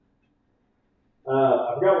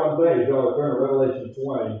I forgot one thing. As y'all turn to Revelation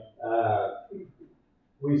 20,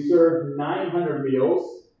 we served 900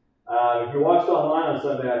 meals. If you watched online on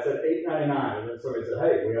Sunday, I said $8.99, and then somebody said,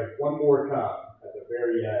 "Hey, we have one more come at the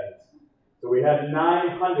very end." So we had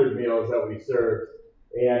 900 meals that we served,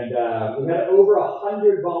 and we had over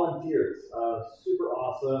 100 volunteers. Super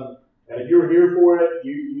awesome. And if you were here for it,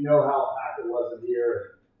 you know how packed it was in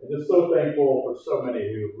here. And just so thankful for so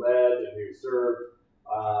many who led and who served.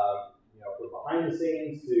 From behind the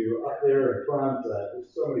scenes to up there in front,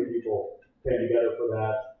 just so many people came together for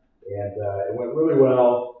that, and it went really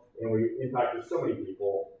well, and we impacted so many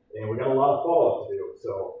people, and we got a lot of follow-up to do.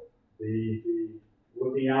 So be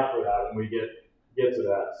looking out for that when we get to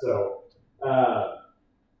that. So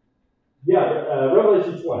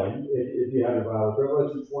Revelation 20. If you have your Bibles,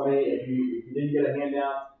 Revelation 20. If you didn't get a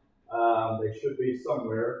handout, they should be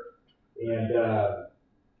somewhere, and.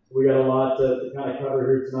 We got a lot to kind of cover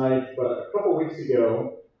here tonight, but a couple weeks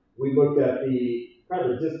ago, we looked at the kind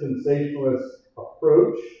of the dispensationalist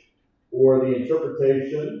approach or the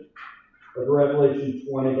interpretation of Revelation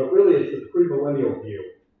 20, but really it's the premillennial view.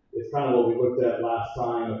 It's kind of what we looked at last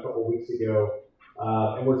time a couple weeks ago,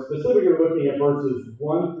 and we're specifically looking at verses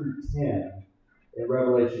 1 through 10 in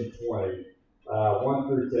Revelation 20, 1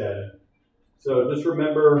 through 10. So just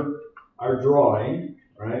remember our drawing,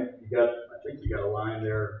 right? I think you got a line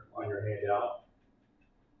there on your handout.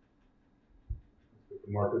 With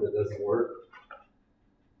the marker that doesn't work.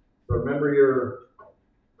 So remember your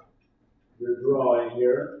drawing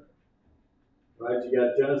here. Right? You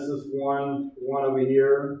got Genesis 1 over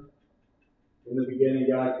here. In the beginning,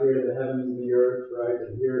 God created the heavens and the earth, right?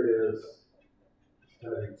 And here is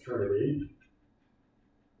kind of eternity.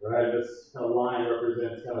 Right? This kind of line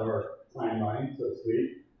represents kind of our timeline, so to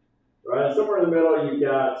speak. Right? And somewhere in the middle, you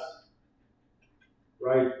got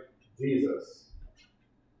Jesus.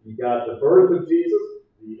 You got the birth of Jesus,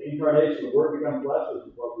 the incarnation, the Word become flesh, which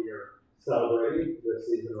is what we are celebrating this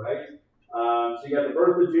season, right? So you got the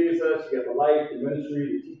birth of Jesus, you got the life, the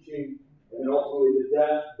ministry, the teaching, and then ultimately the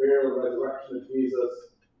death, burial, and resurrection of Jesus,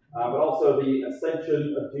 but also the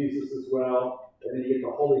ascension of Jesus as well. And then you get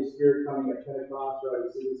the Holy Spirit coming at Pentecost, right?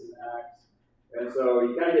 You see this in Acts. And so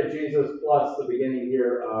you kind of get Jesus plus the beginning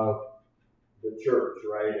here of the church,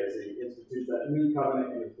 right, as he institutes that new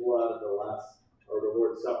covenant in his blood, the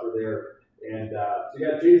Lord's Supper there. And so you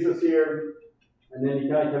got Jesus here, and then you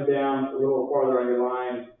kind of come down a little farther on your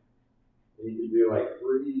line, and you can do like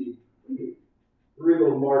three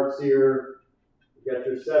little marks here. You got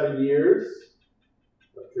your 7 years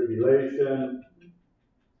of tribulation,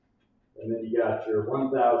 and then you got your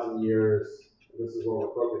 1,000 years. This is what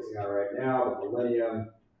we're focusing on right now, the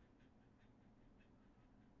millennium.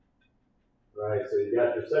 Right, so you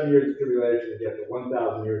got your 7 years of tribulation, you got your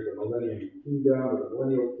 1,000 years of millennium kingdom, or the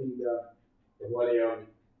millennial kingdom, the millennium,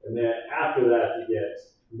 and then after that you get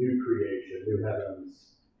new creation, new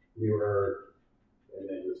heavens, new earth, and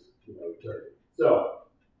then just eternity. So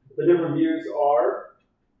the different views are,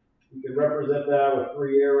 you can represent that with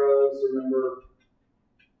 3 arrows, remember,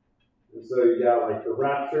 and so you got like the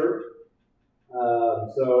rapture.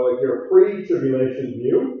 So if you're a pre-tribulation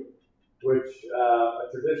view, which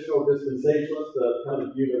a traditional dispensationalist, the kind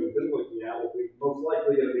of view that we've been looking at, will be most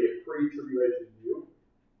likely going to be a pre-tribulation view,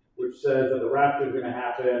 which says that the rapture is going to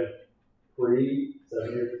happen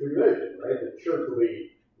pre-7 years of tribulation, right? The church will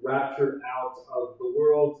be raptured out of the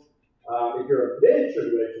world. If you're a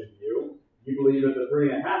mid-tribulation view, you believe at the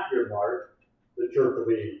 3.5-year mark, the church will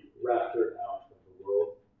be raptured out of the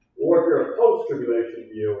world. Or if you're a post-tribulation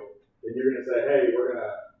view, then you're going to say, hey, we're going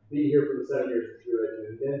to be here for the 7 years of tribulation,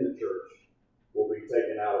 and then the church will be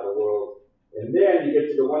taken out of the world. And then you get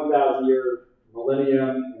to the 1,000-year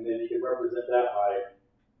millennium, and then you can represent that by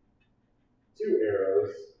 2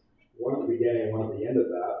 arrows, one at the beginning and one at the end of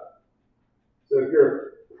that. So if you're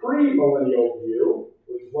a pre-millennial view,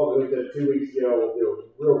 which is what we looked at 2 weeks ago, we'll do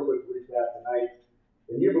a real quick recap tonight,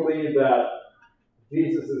 and you believe that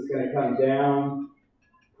Jesus is going to come down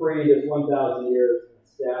pre this 1,000 years and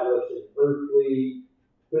establish an earthly,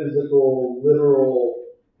 physical, literal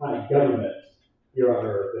kind of government here on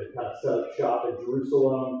earth, and kind of set up shop in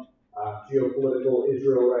Jerusalem, geopolitical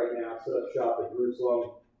Israel right now, set up shop in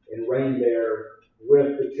Jerusalem and reign there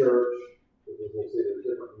with the church, which we'll see there's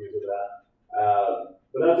different views of that.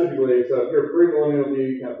 But that's what you believe. So if you're a pre-millennial view,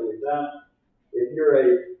 you kind of believe that. If you're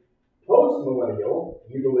a post-millennial,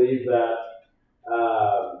 you believe that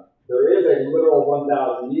there is a literal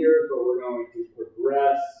 1,000 years, but we're going to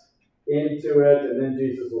progress into it, and then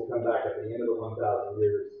Jesus will come back at the end of the 1,000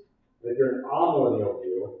 years. And if you're an amillennial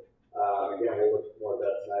view, again, we'll look more at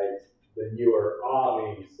that tonight, then you are,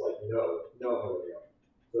 means like no millennial.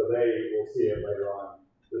 So then we'll see it later on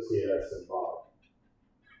to see it as symbolic.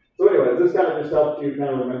 So anyways, this kind of just helps you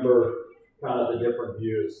kind of remember kind of the different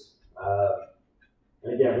views.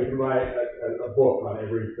 And again, we can write a book on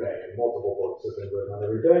everything, and multiple books have been written on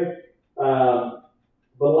everything.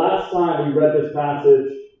 But last time we read this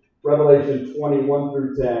passage, Revelation 21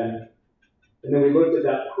 through 10, and then we looked at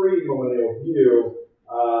that pre-millennial view.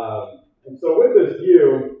 And so with this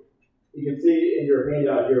view, you can see in your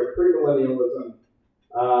handout here, premillennialism,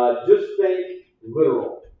 just think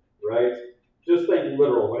literal, right? Just think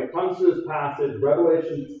literal. When it comes to this passage,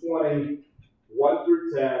 Revelation 20, 1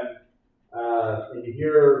 through 10, and you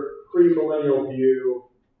hear premillennial view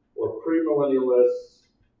or premillennialists,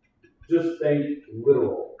 just think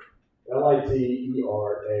literal.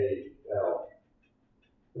 Literal.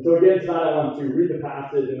 And so again, tonight I want to read the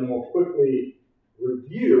passage and then we'll quickly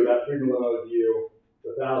review that premillennial view,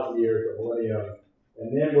 the 1,000 years of millennium,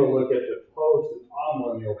 and then we'll look at the post and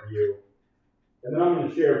amillennial view. And then I'm going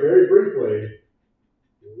to share very briefly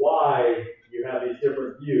why you have these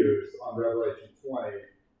different views on Revelation 20.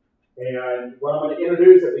 And what I'm going to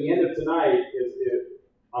introduce at the end of tonight is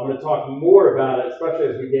I'm going to talk more about it, especially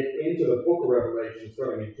as we get into the book of Revelation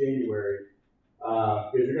starting in January,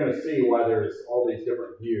 because you're going to see why there's all these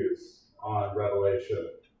different views on Revelation.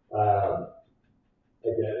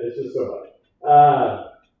 Again, it's just so much.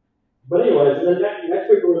 But anyways, and then next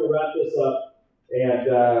week we're going to wrap this up, and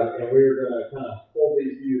we're going to kind of hold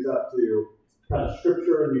these views up to kind of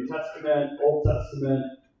Scripture, New Testament, Old Testament,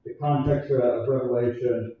 the context of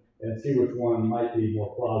Revelation, and see which one might be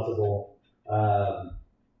more plausible.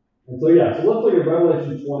 And so let's look at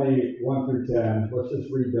Revelation 20, 1 through 10. Let's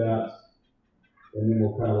just read that, and then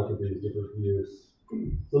we'll kind of look at these different views.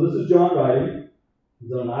 So this is John writing.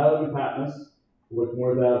 He's on an island in Patmos. We'll look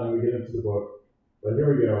more at that when we get into the book. But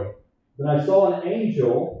here we go. Then I saw an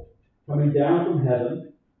angel coming down from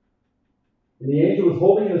heaven, and the angel was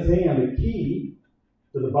holding in his hand the key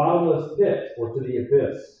to the bottomless pit, or to the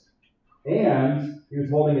abyss. And he was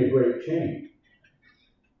holding a great chain.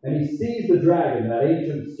 And he seized the dragon, that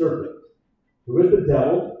ancient serpent, who is the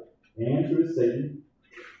devil and who is Satan,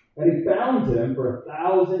 and he bound him for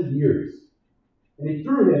 1,000 years. And he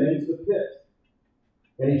threw him into the pit.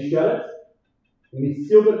 And he shut it, and he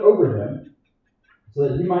sealed it over him, so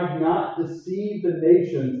that he might not deceive the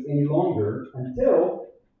nations any longer until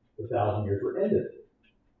the 1,000 years were ended.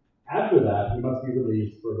 After that, he must be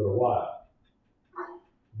released for a little while.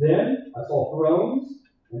 Then I saw thrones,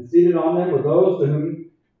 and seated on them were those to whom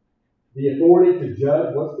the authority to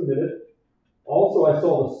judge was committed. Also I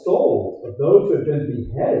saw the souls of those who had been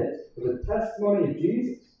beheaded for the testimony of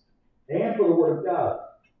Jesus and for the word of God,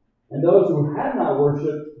 and those who had not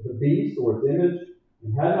worshipped the beast or its image,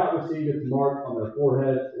 and had not received its mark on their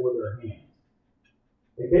foreheads or their hands.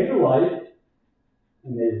 They came to life,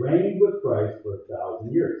 and they reigned with Christ for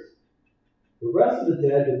 1,000 years. The rest of the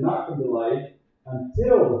dead did not come to life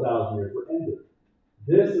until the 1,000 years were ended.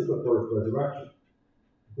 This is the first resurrection.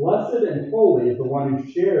 Blessed and holy is the one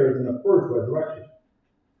who shares in the first resurrection.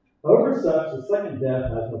 Over such, the second death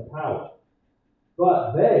has no power.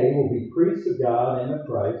 But they will be priests of God and of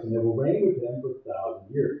Christ, and they will reign with him for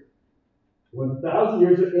 1,000 years. When the 1,000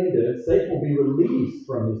 years are ended, Satan will be released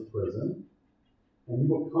from his prison, and he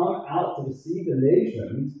will come out to deceive the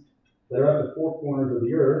nations that are at the four corners of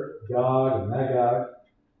the earth, Gog and Magog,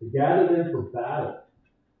 to gather them for battle.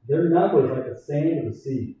 Their number is like the sand of the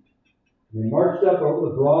sea. And they marched up over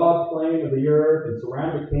the broad plain of the earth and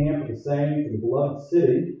surrounded the camp of the saints and the beloved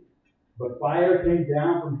city. But fire came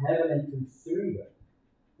down from heaven and consumed them.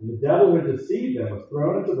 And the devil who deceived them was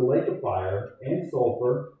thrown into the lake of fire and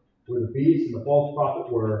sulfur, where the beast and the false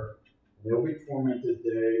prophet were, and they will be tormented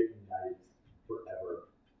day and night forever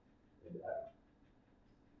and ever.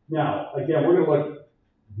 Now, again, we're going to look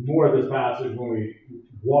more at this passage when we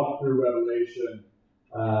walk through Revelation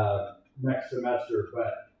next semester,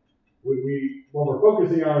 but what we're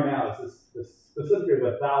focusing on right now is this specifically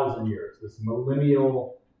the 1,000 years, this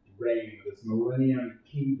millennial reign, this millennium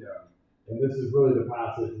kingdom, and this is really the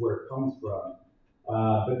passage where it comes from.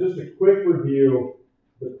 But just a quick review.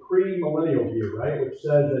 The pre-millennial view, right, which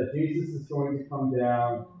says that Jesus is going to come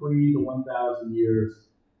down pre the 1,000 years.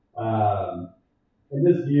 In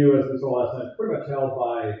this view, as we saw last time, pretty much held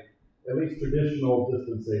by at least traditional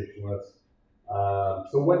dispensationalists.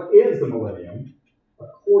 So what is the millennium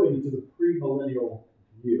according to the pre-millennial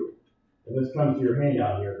view? And this comes to your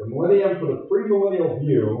handout here. The millennium, for the pre-millennial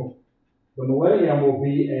view, the millennium will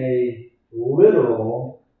be a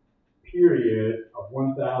literal period of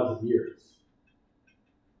 1,000 years.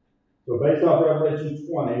 So based off Revelation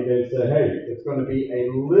 20, they say, hey, it's going to be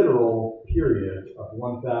a literal period of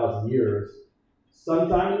 1,000 years.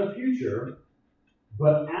 sometime in the future,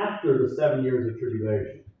 but after the 7 years of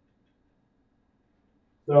tribulation.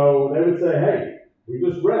 So they would say, hey, we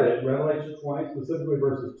just read it in Revelation 20, specifically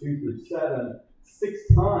verses 2 through 7, 6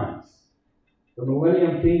 times. The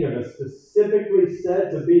Millennium Kingdom is specifically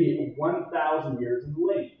said to be 1,000 years in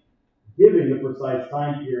length, giving the precise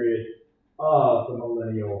time period of the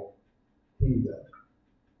Millennial Kingdom.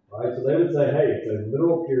 Right? So they would say, hey, it's a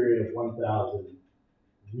literal period of 1,000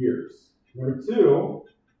 years. Number two,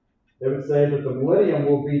 they would say that the millennium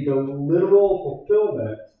will be the literal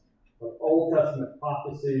fulfillment of Old Testament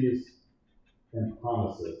prophecies and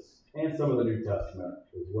promises, and some of the New Testament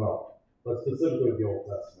as well, but specifically the Old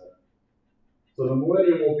Testament. So the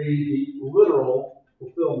millennium will be the literal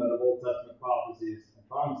fulfillment of Old Testament prophecies and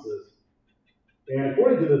promises. And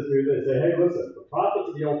according to this view, they say, hey, listen, the prophets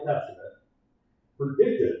of the Old Testament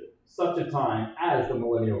predicted such a time as the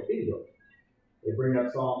millennial kingdom. They bring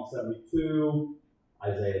up Psalm 72,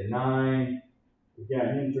 Isaiah 9,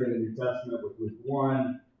 again, entering the New Testament with Luke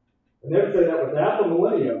 1. And they would say that without the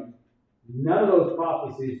millennium, none of those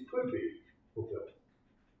prophecies could be fulfilled.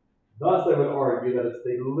 Thus, they would argue that it's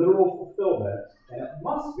the literal fulfillment, and it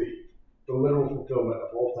must be the literal fulfillment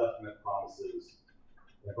of Old Testament promises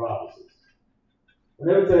and prophecies. And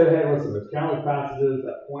they would say, hey, listen, there's countless passages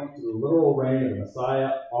that point to the literal reign of the Messiah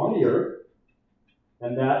on the earth,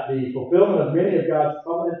 and that the fulfillment of many of God's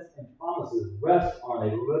covenants and promises rest on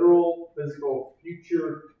a literal, physical,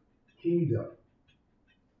 future kingdom.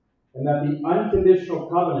 And that the unconditional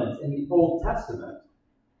covenants in the Old Testament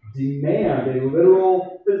demand a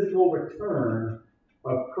literal, physical return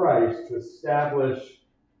of Christ to establish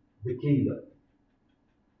the kingdom.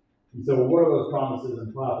 And so what are those promises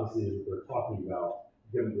and prophecies that they're talking about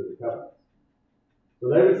given to the covenants? So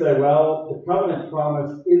they would say, well, the covenants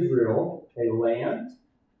promised Israel a land,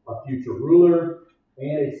 a future ruler,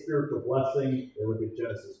 and a spiritual blessing. They look at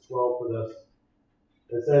Genesis 12 for this.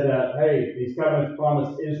 They said that, hey, these covenants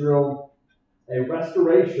promised Israel a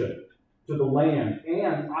restoration to the land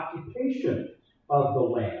and occupation of the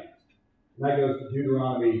land. And that goes to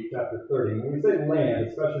Deuteronomy chapter 30. When we say land,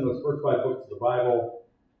 especially in those first 5 books of the Bible,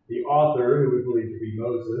 the author, who we believe to be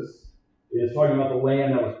Moses, is talking about the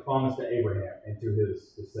land that was promised to Abraham and to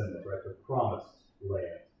his descendants, right? The promised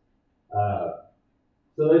land.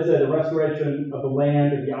 So they said the restoration of the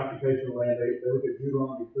land and the occupation of the land. They look at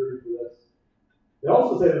Deuteronomy 30 for this. They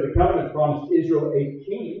also say that the covenant promised Israel a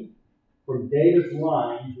king from David's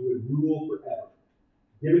line who would rule forever,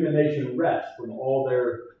 giving the nation rest from all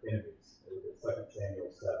their enemies. They look at 2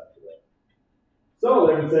 Samuel 7 for that. So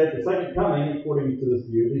they would say at the second coming, according to this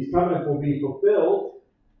view, these covenants will be fulfilled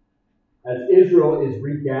as Israel is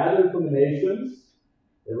regathered from the nations.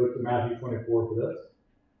 They look at Matthew 24 for this.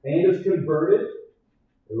 And is converted.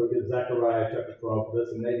 They look at Zechariah chapter 12 for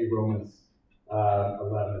this, and maybe Romans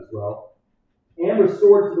 11 as well. And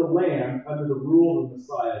restored to the land under the rule of the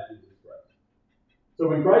Messiah, Jesus Christ. So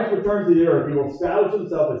when Christ returns to the earth, he will establish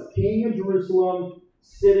himself as king in Jerusalem,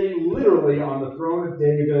 sitting literally on the throne of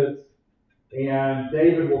David. And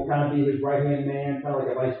David will kind of be his right-hand man, kind of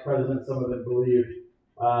like a vice president, some of them believe.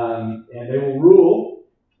 And they will rule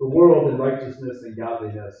the world in righteousness and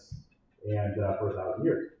godliness and for 1,000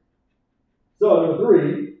 years. So, number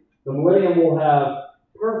 3, the millennium will have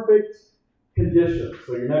perfect conditions.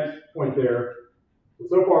 So your next point there.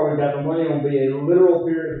 So far we've got the millennium will be a literal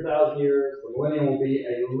period of 1,000 years. The millennium will be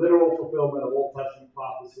a literal fulfillment of Old Testament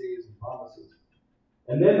prophecies and promises.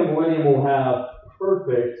 And then the millennium will have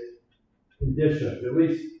perfect conditions, at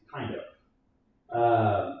least kind of.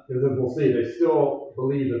 Because as we'll see, they still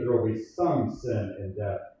believe that there will be some sin and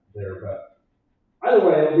death there. But either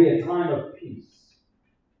way, it will be a time of peace.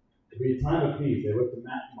 It will be a time of peace. They look to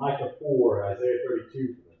Micah 4, Isaiah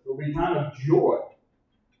 32 for this. It will be a time of joy.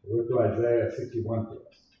 They look to Isaiah 61 for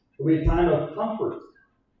this. It will be a time of comfort.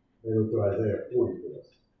 They look to Isaiah 40 for this.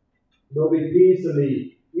 There will be peace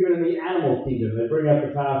even in the animal kingdom. They bring up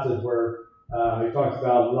the passage where he talks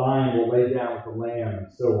about lion will lay down with the lamb and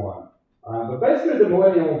so on. But basically the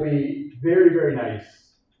millennium will be very, very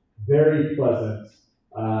nice, very pleasant.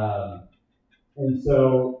 And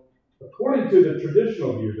so, according to the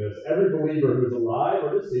traditional view of this, every believer who is alive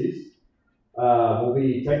or deceased will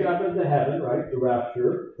be taken up into heaven, right? The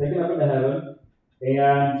rapture, taken up into heaven.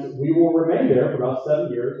 And we will remain there for about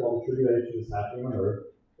 7 years while the tribulation is happening on earth.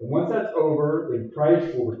 And once that's over, then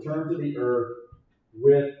Christ will return to the earth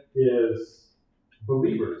with his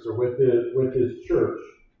believers or with his church.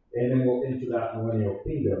 And then we'll enter that millennial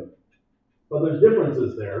kingdom. But there's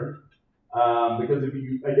differences there. Because if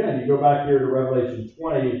you go back here to Revelation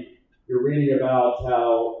 20, you're reading about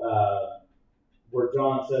how, where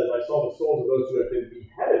John says, I saw the souls of those who have been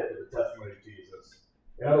beheaded for the testimony of Jesus.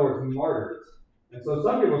 In other words, martyrs. And so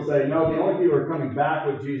some people say, no, the only people who are coming back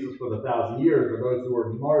with Jesus for the 1,000 years are those who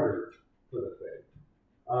were martyred for the faith.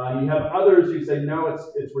 You have others who say, no,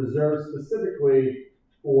 it's reserved specifically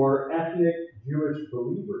for ethnic Jewish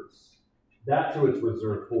believers. That's who it's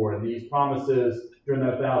reserved for. And these promises during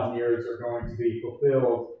that 1,000 years are going to be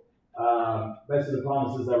fulfilled. Basically, the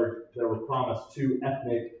promises that were promised to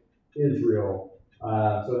ethnic Israel.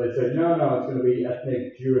 So they say, no, it's going to be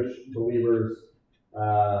ethnic Jewish believers.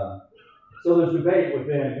 So there's debate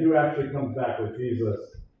within who actually comes back with Jesus.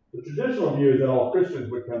 The traditional view is that all Christians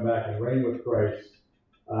would come back and reign with Christ.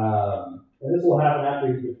 And this will happen after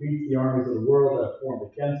he defeats the armies of the world that have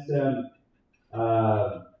formed against him.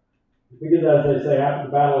 Because as they say, after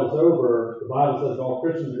the battle is over, the Bible says all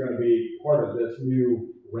Christians are going to be part of this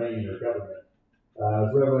new reign or government.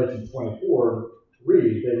 As Revelation 24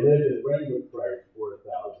 reads, they lived and reigned with Christ for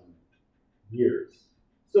 1,000 years.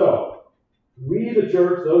 So, we, the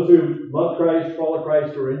church, those who love Christ, follow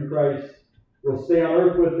Christ, or are in Christ, will stay on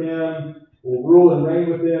earth with him, will rule and reign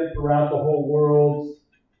with him throughout the whole world,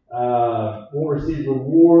 will receive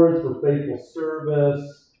rewards for faithful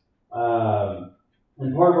service,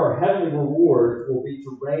 and part of our heavenly rewards will be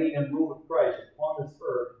to reign and rule with Christ upon this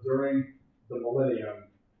earth during the millennium,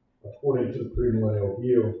 according to the premillennial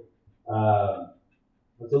view.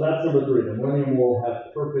 And so that's number 3. The millennium will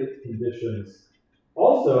have perfect conditions.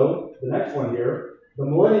 Also, the next one here, the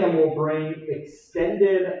millennium will bring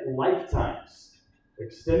extended lifetimes.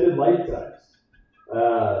 Extended lifetimes.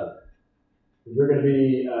 You're going to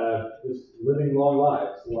be just living long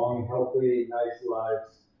lives, long, healthy, nice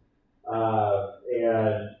lives.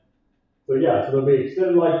 And so there'll be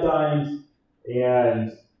extended lifetimes,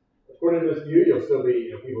 and according to this view, you'll still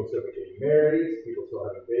be, people still be getting married, people still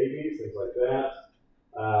having babies, things like that.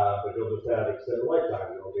 But you'll just have extended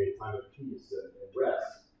lifetime. It'll be a time of peace and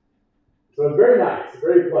rest. So it's very nice,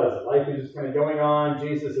 very pleasant. Life is just kind of going on.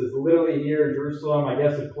 Jesus is literally here in Jerusalem. I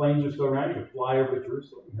guess if planes are still around, you can fly over to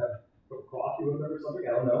Jerusalem and have a cup of coffee with them or something.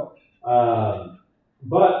 I don't know.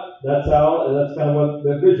 But that's kind of what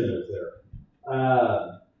the vision is there.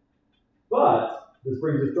 But this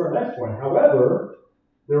brings us to our next point. However,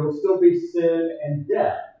 there will still be sin and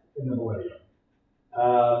death in the millennium.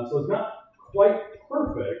 So it's not quite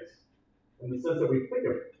perfect in the sense that we think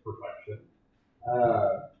of perfection.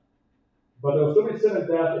 But there will still be sin and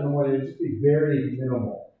death in the millennium. It'll just be very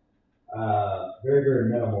minimal. Very, very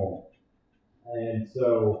minimal. And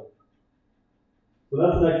so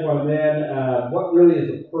that's the next one. And then what really is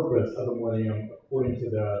the purpose of the millennium according to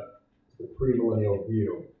the premillennial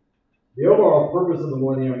view? The overall purpose of the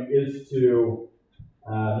millennium is to,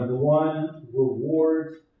 number 1,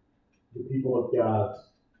 reward the people of God.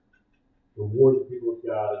 Reward the people of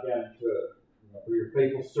God, again, for your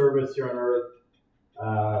faithful service here on earth.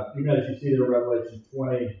 Even as you see there in Revelation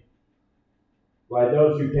 20, by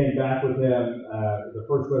those who came back with him, the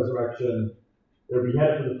first resurrection, they're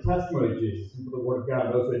beheaded for the testimony of Jesus and for the word of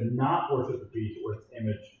God. Those who had not worshipped the beast or its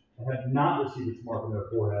image and have not received its mark on their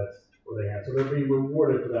foreheads or their hands. So they're being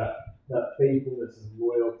rewarded for that faithfulness and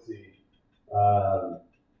loyalty.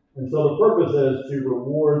 And so the purpose is to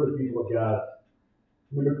reward the people of God.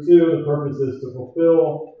 Number 2, the purpose is to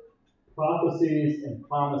fulfill prophecies and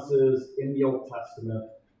promises in the Old Testament.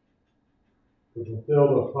 To fulfill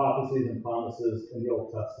those prophecies and promises in the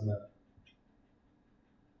Old Testament.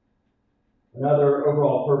 Another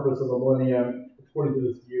overall purpose of the millennium, according to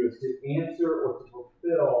this view, is to answer or to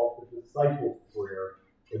fulfill the disciples' prayer.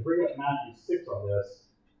 They bring up Matthew 6 on this,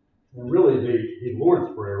 and really the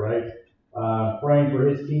Lord's Prayer, right? Praying for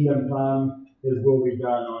his kingdom come, his will be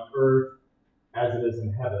done on earth as it is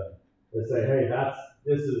in heaven. They say, hey,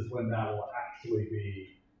 this is when that will actually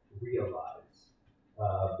be realized.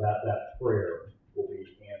 That prayer will be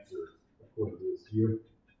answered according to this view.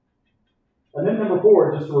 And then number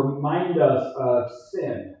 4, just to remind us of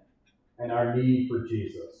sin and our need for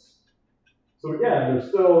Jesus. So again, there's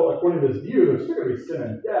still, according to this view, there's still going to be sin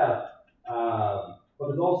and death, but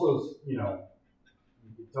there's also, you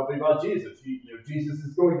can tell me about Jesus. Jesus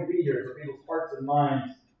is going to be here, so people's hearts and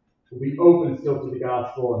minds will be open still to the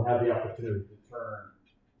gospel and have the opportunity to turn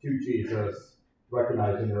to Jesus,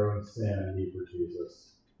 recognizing their own sin and need for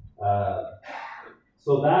Jesus.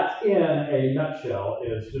 So that, in a nutshell,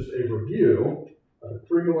 is just a review of the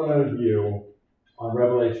premillennial view on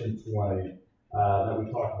Revelation 20 that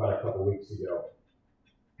we talked about a couple weeks ago.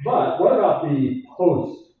 But what about the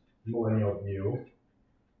post-millennial view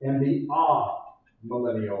and the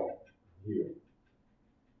millennial view?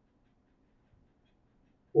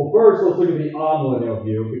 Well, first, let's look at the millennial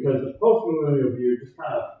view, because the post-millennial view just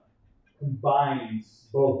kind of combines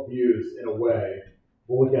both views in a way.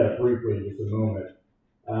 We'll look at it briefly in just a moment.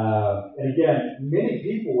 And again, many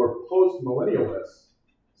people were post-millennialists,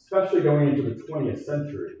 especially going into the 20th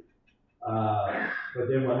century. But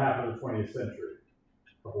then what happened in the 20th century?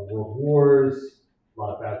 A couple world wars, a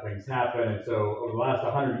lot of bad things happened. And so over the last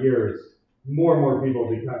 100 years, more and more people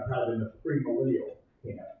have become kind of in the pre-millennial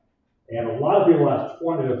camp. And a lot of people the last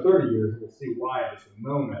 20 to 30 years, we'll see why in just a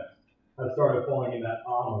moment, have started falling in that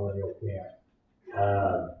amillennial camp.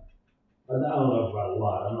 I don't know about a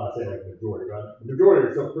lot. I'm not saying like the majority, but the majority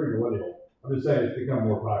are still pre-millennial. I'm just saying it's become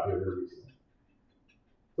more popular here recently.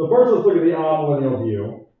 So first, let's look at the amillennial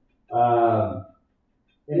view.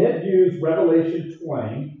 And it views Revelation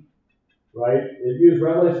 20, right? It views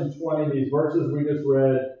Revelation 20, these verses we just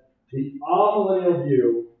read. The amillennial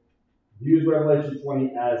view views Revelation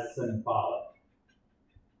 20 as symbolic.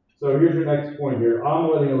 So here's your next point here.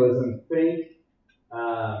 Amillennialism, think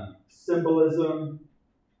symbolism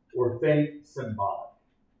or think symbolic.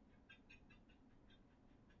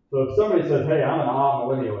 So if somebody says, hey, I'm an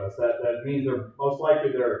amillennialist, that means they're most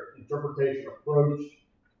likely their interpretation approach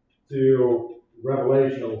to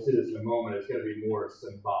Revelation, we'll see this in a moment, is going to be more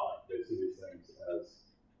symbolic. They see these things as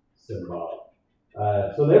symbolic.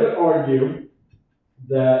 So they would argue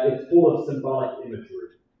that it's full of symbolic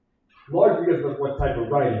imagery, largely because of what type of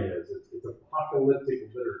writing it is. It's apocalyptic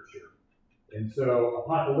literature. And so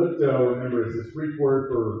apocalypto, remember, is this Greek word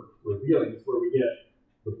for revealing. It's where we get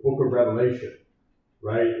the book of Revelation,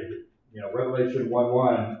 right? You know, Revelation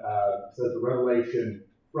 1:1 says the revelation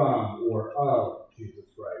from or of Jesus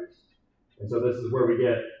Christ. And so this is where we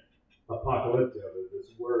get apocalypto, this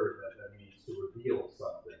word that means to reveal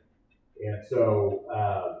something. And so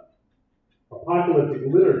apocalyptic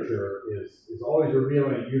literature is always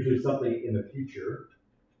revealing usually something in the future.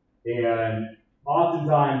 And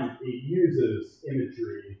oftentimes it uses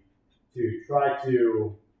imagery to try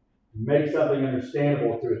to make something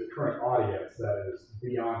understandable to its current audience that is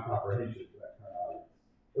beyond comprehension to that current audience,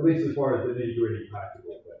 at least as far as the nitty-gritty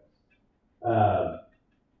practical things.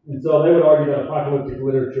 And so they would argue that apocalyptic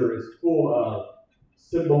literature is full of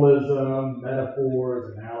symbolism,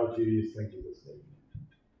 metaphors, analogies, things of this nature.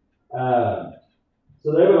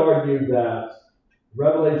 So they would argue that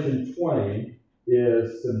Revelation 20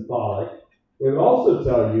 is symbolic. They would also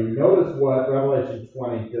tell you, notice what Revelation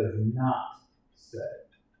 20 does not say.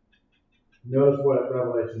 Notice what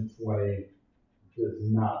Revelation 20 does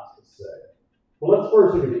not say. Well, let's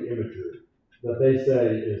first look at the imagery that they say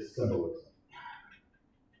is symbolism.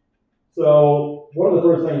 So one of the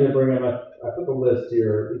first things they bring up, I put the list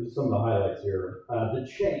here, these are some of the highlights here, the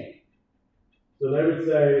chain. So they would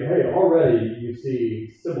say, hey, already you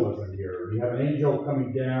see symbolism here. You have an angel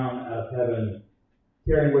coming down out of heaven,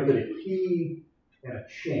 carrying with it a key and a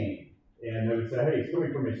chain. And they would say, hey, he's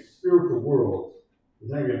coming from a spiritual world. He's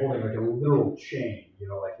not even holding like a literal chain, you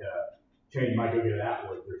know, like a chain you might go get at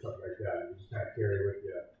Atwood or something like that, and you just kind of carry with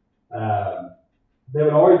you. They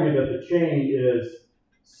would argue that the chain is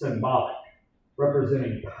symbolic,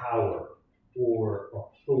 representing power or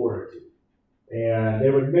authority. And they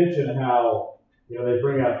would mention how, you know, they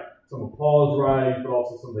bring up some of Paul's writings, but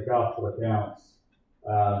also some of the gospel accounts,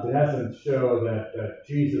 to in essence show that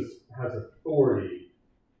Jesus has authority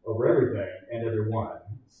over everything and everyone,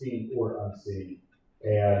 seen or unseen.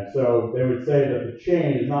 And so they would say that the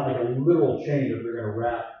chain is not like a literal chain that they're going to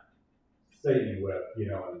wrap Satan with, you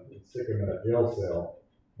know, and stick him in a jail cell,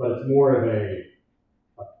 but it's more of a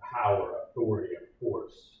power, authority, and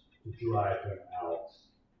force to drive him out.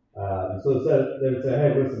 So they would say,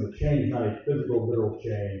 hey, listen, the chain is not a physical, literal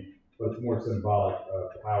chain, but it's more symbolic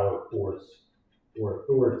of power, force, or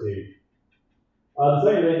authority. The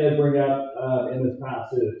second thing they bring up in this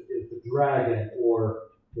passage is the dragon or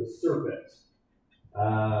the serpent.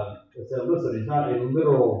 It said, listen, he's not a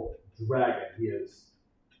literal dragon. He is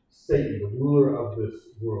Satan, the ruler of this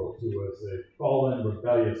world, who was a fallen,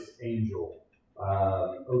 rebellious angel.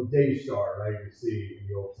 Odeshar, right, you see in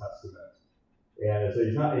the Old Testament. And so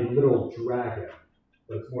he's not a literal dragon,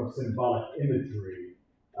 but it's more symbolic imagery.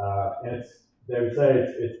 And they would say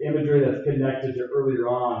it's imagery that's connected to earlier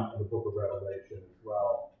on in the book of Revelation as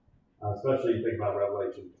well, especially if you think about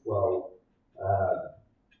Revelation 12.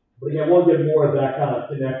 But again, we'll get more of that kind of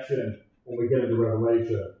connection when we get into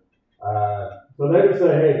Revelation. So they would say,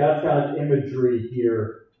 hey, that's kind of imagery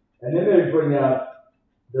here. And then they would bring up,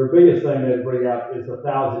 their biggest thing they would bring up is the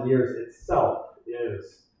 1,000 years itself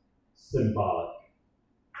is symbolic.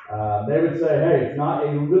 They would say, hey, it's not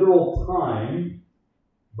a literal time,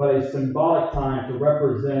 but a symbolic time to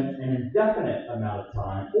represent an indefinite amount of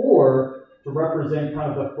time, or to represent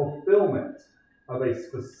kind of the fulfillment of a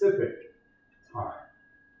specific time.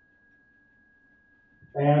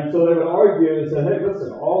 And so they would argue and say, hey,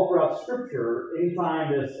 listen, all throughout Scripture,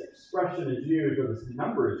 anytime this expression is used or this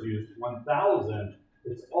number is used, 1,000,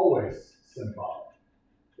 it's always symbolic.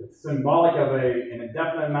 It's symbolic of an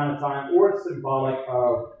indefinite amount of time, or it's symbolic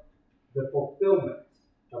of the fulfillment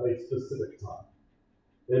of a specific time.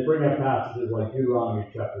 They bring up passages like Deuteronomy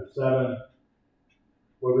chapter 7,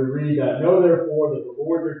 where we read that, know therefore that the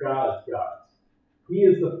Lord your God is God. He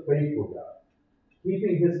is the faithful God,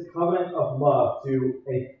 keeping his covenant of love to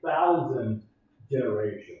 1,000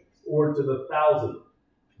 generations, or to the 1,000th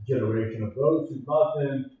generation of those who love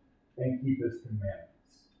him and keep his commandments.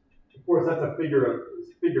 Of course, that's a figure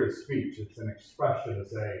of speech. It's an expression to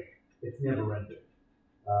say it's never ending.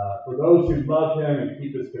 For those who love him and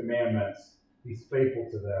keep his commandments, he's faithful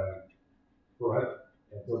to them forever,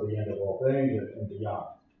 until the end of all things and beyond.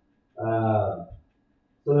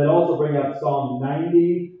 So they also bring up Psalm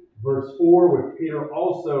 90, verse 4, which Peter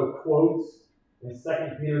also quotes in 2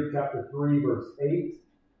 Peter chapter 3, verse 8,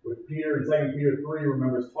 which Peter in 2 Peter 3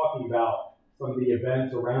 remembers talking about some of the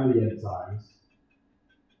events around the end times.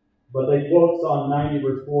 But they quote Psalm 90,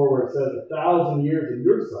 verse 4, where it says, 1,000 years in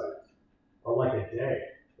your sight are like a day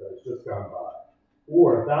that has just gone by.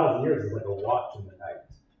 Or 1,000 years is like a watch in the night.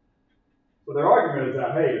 So their argument is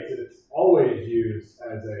that, hey, it's always used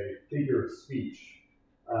as a figure of speech.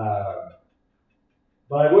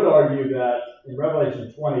 But I would argue that in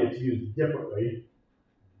Revelation 20, it's used differently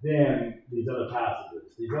than these other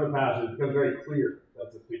passages. These other passages become very clear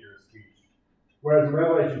that's a figure of speech. Whereas in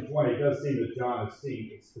Revelation 20, it does seem that John is seeing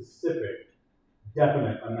a specific,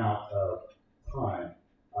 definite amount of time.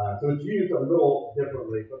 So it's used a little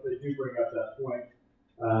differently, but they do bring up that point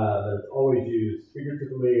that it's always used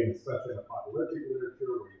figuratively, and especially in apocalyptic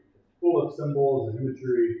literature, where it's full of symbols and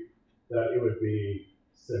imagery, that it would be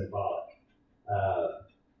symbolic.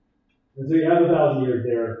 And so you have 1,000 years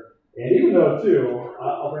there. And even though, too,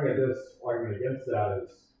 I'll bring up this argument against that,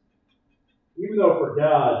 is even though for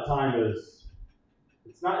God, time is,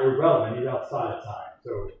 it's not irrelevant, he's outside of time.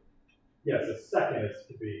 So, yes, a second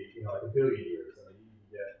could be, like a billion years. I mean,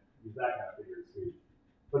 you can use that kind of figure of speech.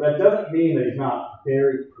 But that doesn't mean that he's not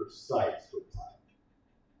very precise with time.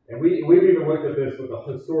 And we've even looked at this with the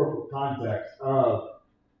historical context of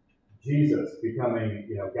Jesus becoming,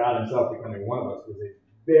 God himself becoming one of us, was a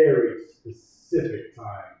very specific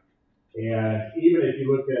time. And even if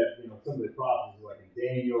you look at, some of the prophecies like in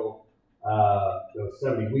Daniel, those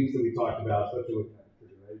 70 weeks that we talked about, especially looking at the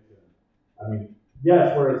tribulation. I mean,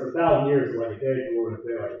 yes, whereas 1,000 years is like a day, the Lord is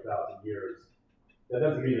there like 1,000 years. That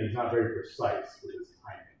doesn't mean that he's not very precise with his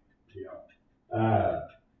timing,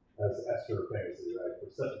 as Esther famously, right? For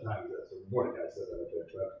such a time as this, or Mordecai said that, I think.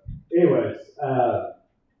 But anyways,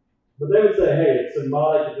 but they would say, hey, it's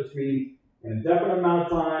symbolic. It just means an indefinite amount of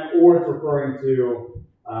time, or it's referring to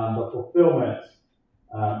the fulfillment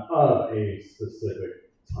of a specific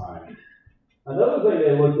time. Another thing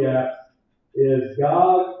they look at is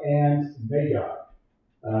Gog and Magog,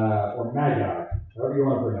 or Magog, however you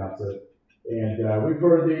want to pronounce it. And we've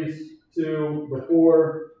heard these two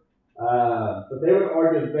before, but they would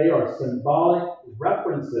argue that they are symbolic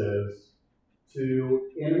references to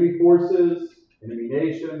enemy forces, enemy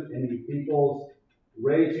nations, enemy peoples,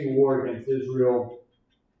 waging war against Israel,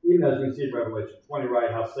 even as we see in Revelation 20,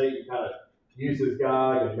 right, how Satan kind of uses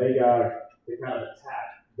Gog and Magog to kind of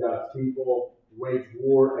attack God's people, wage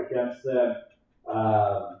war against them.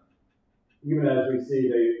 Even as we see,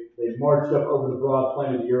 they marched up over the broad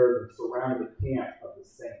plain of the earth and surrounded the camp of the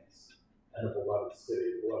saints and the beloved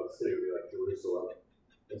city. The beloved city would be like Jerusalem.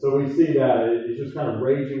 And so we see that it's just kind of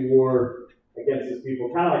raging war against his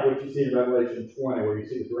people, kind of like what you see in Revelation 20, where you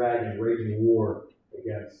see the dragon raging war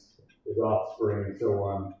against his offspring and so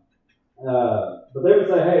on. But they would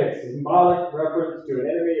say, hey, it's a symbolic reference to an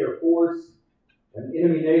enemy or force, an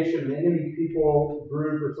enemy nation, an enemy people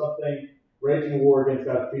group or something, raging war against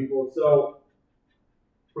God's people. So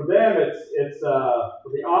for them, it's for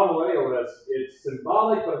the amillennialists, it's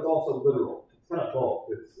symbolic, but it's also literal. It's kind of both.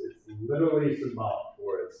 It's literally symbolic,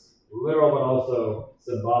 or it's literal but also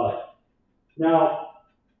symbolic. Now,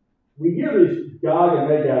 we hear these Gog and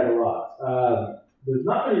Magog a lot. There's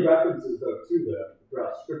not many references, though, to them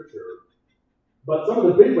throughout Scripture. But some of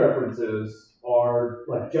the big references are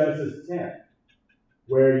like Genesis 10,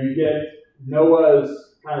 where you get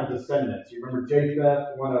Noah's kind of descendants. You remember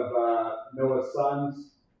Japheth, one of Noah's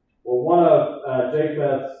sons? Well, one of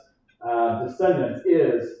Japheth's descendants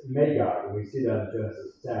is Magog, and we see that in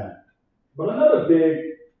Genesis 10. But another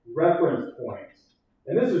big reference point,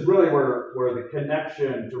 and this is really where the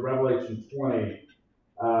connection to Revelation 20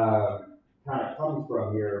 kind of comes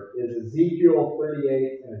from here, is Ezekiel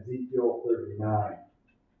 38 and Ezekiel 39.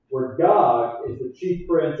 where Gog is the chief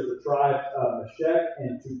prince of the tribes of Meshech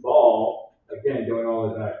and Tubal, again going all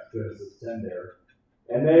the way back to Genesis 10 there.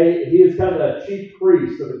 And he is kind of the chief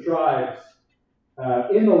priest of the tribes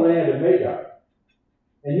in the land of Magog.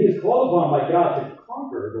 And he is called upon by God to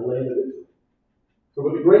conquer the land of Israel. So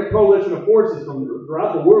with a great coalition of forces from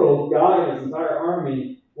throughout the world, God and his entire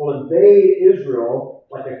army will invade Israel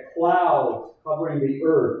like a cloud covering the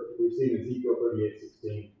earth, we see in Ezekiel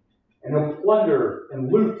 38:16. And he'll plunder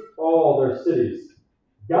and loot all their cities.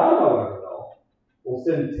 God, however, though, will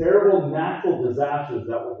send terrible natural disasters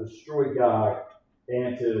that will destroy God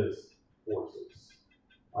and his forces.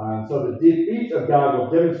 So the defeat of God will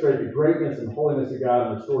demonstrate the greatness and holiness of God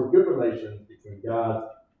and restore good relations between God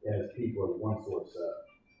and his people, as one source said.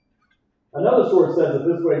 Another source says that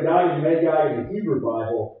this way, Gog and Magog in the Hebrew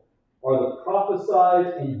Bible are the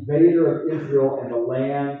prophesied invader of Israel and the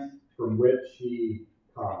land from which he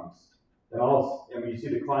comes. And you see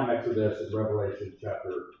the climax of this in Revelation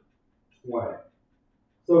chapter 20.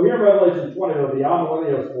 So here in Revelation 20, though, the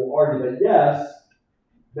amillennialists will argue that yes,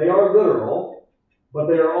 they are literal, but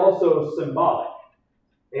they are also symbolic.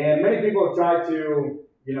 And many people have tried to,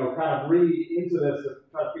 kind of read into this to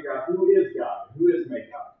try to figure out who is God, who is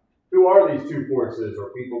Magog, who are these two forces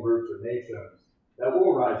or people groups or nations that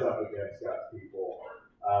will rise up against God's people.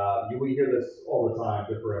 We hear this all the time,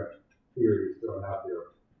 different theories thrown out there.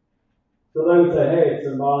 So they would say, hey, it's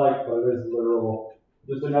symbolic, but it is literal.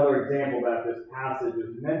 Just another example that this passage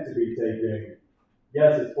is meant to be taken.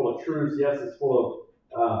 Yes, it's full of truths. Yes, it's full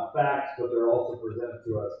of facts, but they're also presented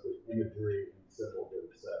to us with imagery and symbols, as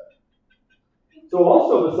it said. So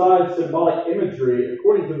also, besides symbolic imagery,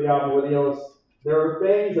 according to the amillennialists, there are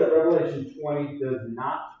things that Revelation 20 does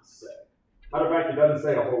not say. Matter of fact, it doesn't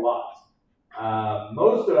say a whole lot.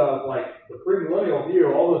 Most of, the premillennial view,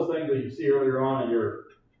 all those things that you see earlier on in your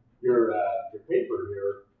paper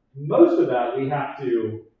here, most of that we have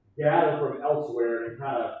to gather from elsewhere and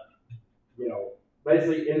kind of,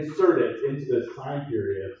 basically insert it into this time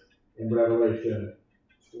period in Revelation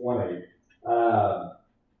 20.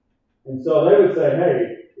 And so they would say,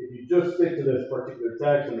 hey, if you just stick to this particular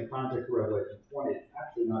text in the context of Revelation 20, it's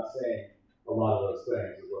actually not saying a lot of those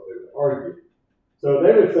things, is what they would argue. So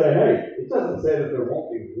they would say, hey, it doesn't say that there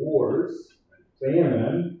won't be wars and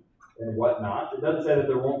famine and whatnot. It doesn't say that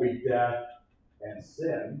there won't be death and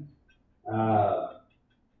sin.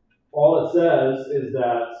 All it says is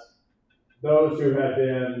that those who have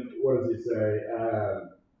been, what does he say?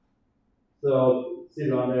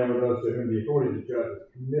 Seated on them are those to whom the authority to judge is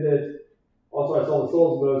committed. Also, I saw the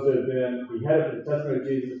souls of those who had been beheaded for the testimony of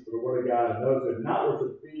Jesus, for the word of God, and those who had not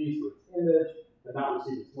worshipped the beast or its image, had not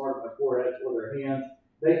received its mark on their foreheads or their hands.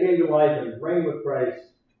 They came to life and reigned with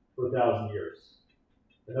Christ for 1,000 years.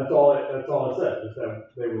 And that's all it says, is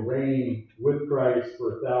that they were reigning with Christ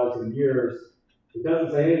for 1,000 years. It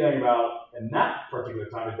doesn't say anything about, in that particular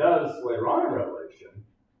time, it does later on in Revelation,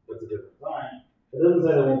 that's a different time. It doesn't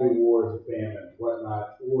say there won't be wars and famine,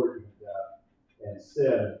 whatnot, or even death and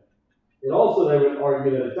sin. It also, they would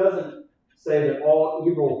argue that it doesn't say that all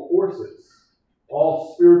evil forces,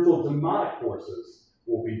 all spiritual demonic forces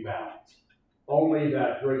will be bound. Only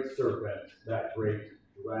that great serpent, that great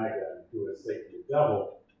dragon, who is Satan the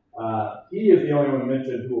devil, he is the only one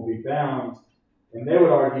mentioned who will be bound. And they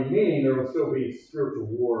would argue, meaning there will still be spiritual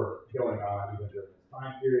war going on even during this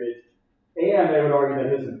time period. And they would argue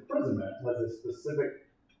that his imprisonment has a specific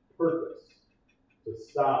purpose, to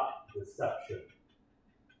stop deception.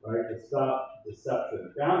 Right? To stop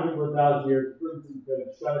deception. Bound him for 1,000 years, imprisoned him,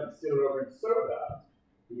 shut it and sealed it over, and so that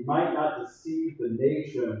he might not deceive the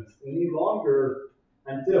nations any longer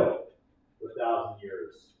until the 1,000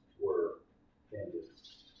 years were ended.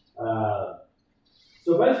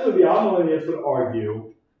 So basically, the amillennialists would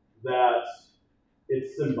argue that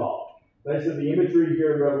it's symbolic. Basically, the imagery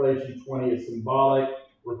here in Revelation 20 is symbolic,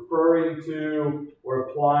 referring to or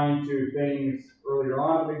applying to things earlier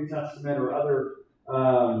on in the New Testament or other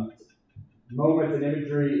moments and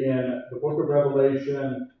imagery in the book of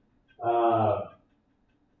Revelation.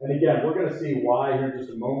 And again, we're going to see why here in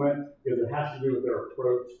just a moment, because it has to do with their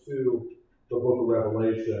approach to the book of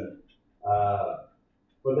Revelation.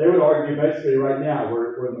 But they would argue basically right now,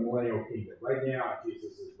 we're in the millennial kingdom. Right now,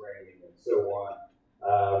 Jesus is reigning and so on.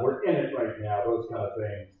 We're in it right now, those kind of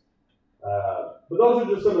things. But those are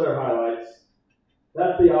just some of their highlights.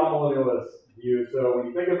 That's the amillennialist view. So when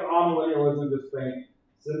you think of amillennialism, just think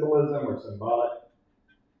symbolism or symbolic.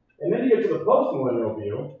 And then you get to the postmillennial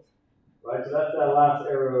view, right? So that's that last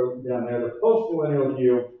arrow down there. The postmillennial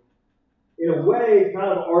view, in a way,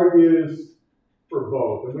 kind of argues for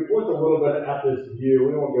both. And we've looked a little bit at this view.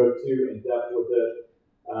 We won't go too in depth with it.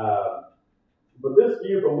 But this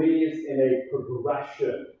view believes in a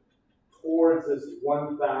progression towards this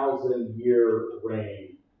 1,000-year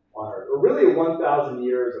reign on earth, or really 1,000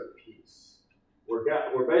 years of peace.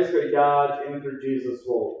 Where basically God, in and through Jesus,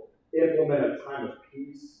 will implement a time of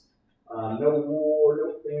peace. No war,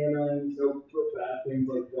 no famines, no real bad things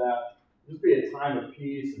like that. Just be a time of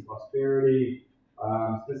peace and prosperity,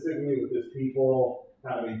 specifically with his people,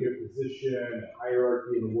 kind of in good position and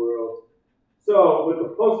hierarchy in the world. So, with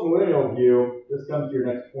the postmillennial view, this comes to your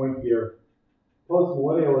next point here.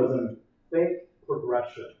 Postmillennialism, think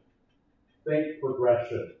progression. Think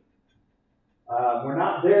progression. We're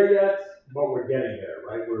not there yet, but we're getting there,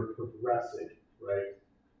 right? We're progressing, right?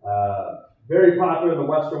 Very popular in the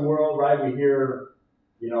Western world, right? We hear,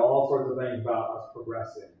 all sorts of things about us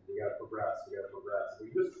progressing. We got to progress. We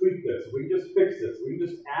can just tweak this. We can just fix this. We can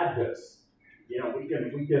just add this. We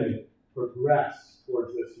can progress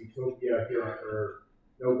towards this utopia here on Earth.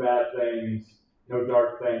 No bad things, no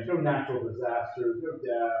dark things, no natural disasters, no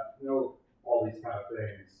death, no all these kind of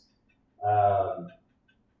things.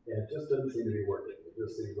 And it just doesn't seem to be working. It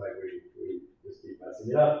just seems like we just keep messing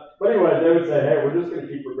it up. But anyway, they would say, hey, we're just going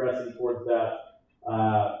to keep progressing towards that.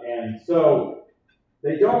 And so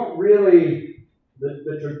they don't really,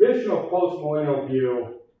 the traditional post-millennial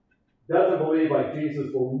view doesn't believe like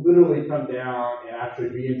Jesus will literally come down and actually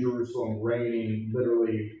be in Jerusalem reigning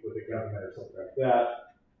literally with a government or something like that.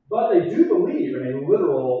 But they do believe in a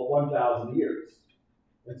literal 1,000 years.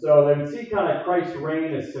 And so they would see kind of Christ's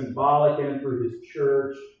reign as symbolic in and through his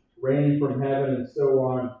church, reigning from heaven and so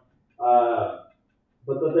on.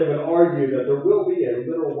 But that they would argue that there will be a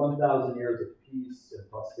literal 1,000 years of peace and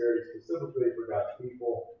prosperity specifically for God's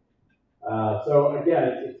people. So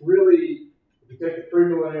again, it's really, if you take the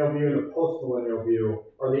premillennial view and the postmillennial view,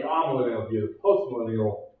 or the amillennial view, the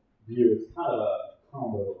postmillennial view is kind of a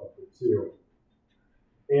combo of the two.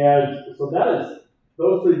 And so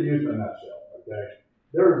those three views in a nutshell, okay?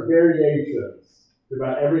 There are variations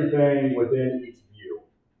about everything within each view.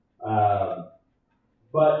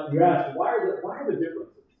 But you ask, why are the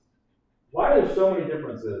differences? Why are there so many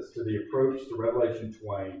differences to the approach to Revelation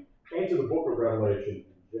 20 and to the book of Revelation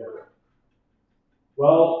in general?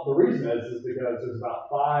 Well, the reason is because there's about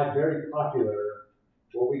 5 very popular,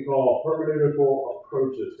 what we call hermeneutical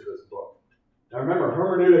approaches to this book. Now remember,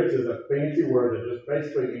 hermeneutics is a fancy word that just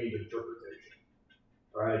basically means interpretation.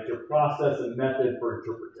 All right, it's your process and method for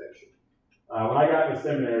interpretation. When I got into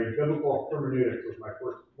seminary, biblical hermeneutics was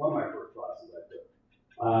one of my first classes I took.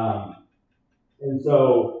 And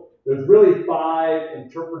so there's really 5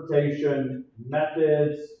 interpretation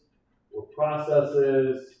methods or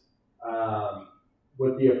processes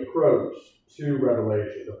with the approach to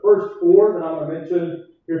Revelation. The first 4 that I'm going to mention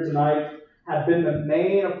here tonight have been the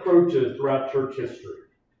main approaches throughout church history.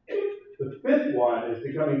 The 5th one is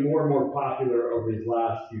becoming more and more popular over these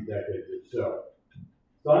last few decades or so.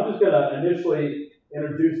 So I'm just going to initially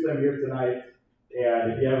introduce them here tonight,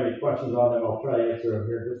 and if you have any questions on them, I'll try to answer them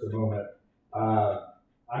here in just a moment.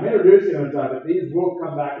 I'm introducing them tonight, but these will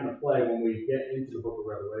come back into play when we get into the book of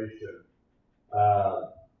Revelation.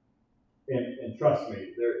 And trust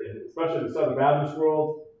me, especially in the Southern Baptist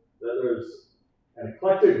world, there's an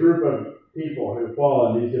eclectic group of people who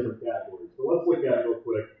fall in these different categories. So let's look at it real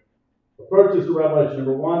quick. Approaches to Revelation.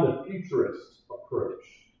 Number 1, the futurist approach.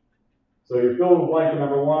 So you're filling the blank for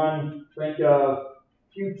number 1. Think of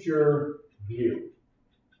future view.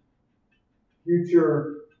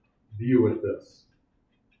 Future view with this.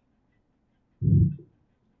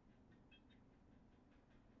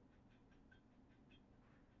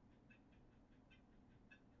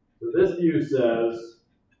 So this view says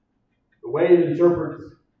the way it interprets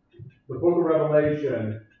the book of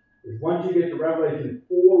Revelation is once you get to Revelation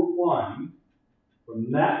 4:1,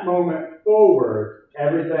 from that moment forward,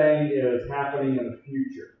 everything is happening in the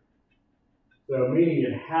future. So meaning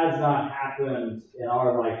it has not happened in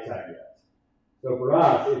our lifetime yet. So for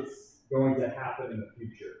us, it's going to happen in the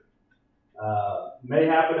future. May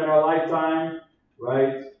happen in our lifetime,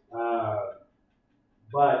 right?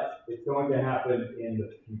 But it's going to happen in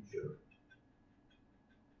the future.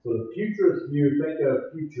 So the futurist view, think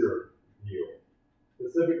of future view.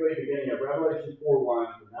 Specifically, beginning at Revelation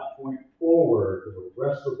 4:1, from that point forward to the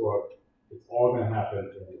rest of the book, it's all going to happen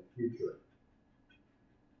in the future.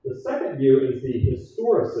 The second view is the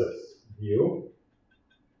historicist view.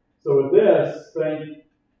 So with this, think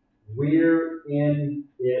we're in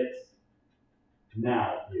it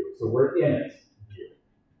now view. So we're in it view.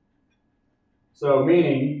 So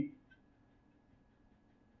meaning,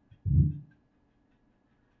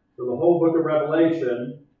 so the whole book of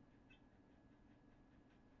Revelation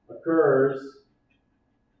occurs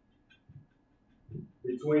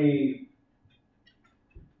between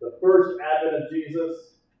the first advent of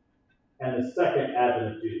Jesus and the second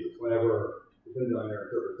advent of Jesus, whenever, depending on their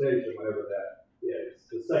interpretation, whenever that is,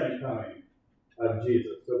 the second coming of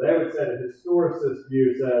Jesus. So they would say the historicist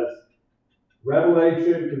view says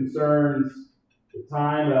Revelation concerns the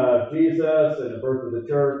time of Jesus and the birth of the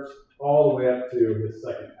church all the way up to his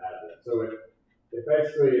second advent. So it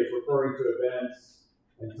basically is referring to events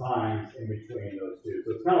and times in between those two.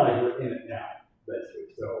 So it's kind of like we're in it now,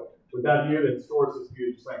 basically. So with that view, the historicist view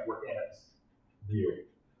is just like we're in it view.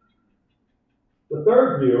 The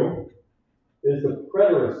third view is the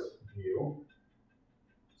preterist view.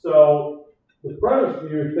 So the preterist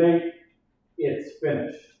view think it's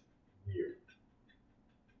finished view.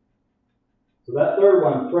 So that third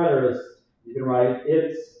one, preterist, you can write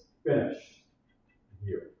it's finished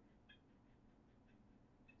view.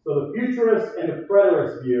 So the futurist and the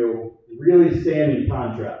preterist view really stand in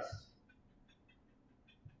contrast.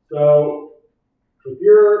 So if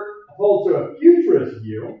you're hold to a futurist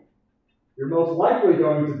view, you're most likely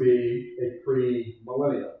going to be a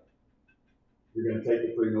premillennial. You're going to take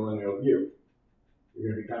the premillennial view.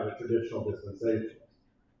 You're going to be kind of a traditional dispensationalist.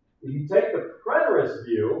 If you take the preterist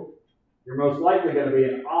view, you're most likely going to be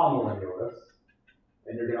an amillennialist,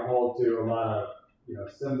 and you're going to hold to a lot of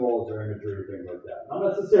symbols or imagery, things like that.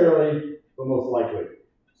 Not necessarily, but most likely.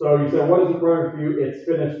 So you say, what is the preterist view? It's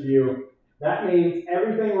finished view. That means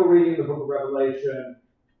everything we're reading in the book of Revelation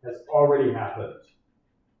has already happened.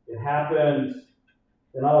 It happened,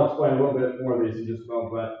 and I'll explain a little bit more of these in just a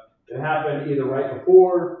moment, but it happened either right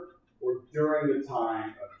before or during the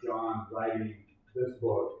time of John writing this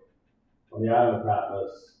book on the island of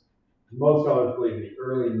Patmos. Most scholars believe in the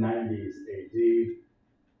early 90s AD,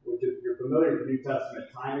 which if you're familiar with New Testament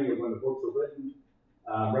timing of when the books were written,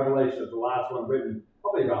 Revelation is the last one written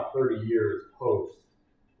probably about 30 years post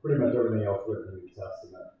pretty much everything else written in the New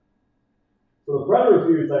Testament. So the preterist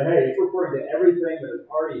view say, hey, it's referring to everything that has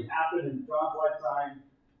already happened in John's lifetime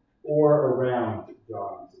or around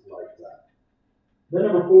John's lifetime. Then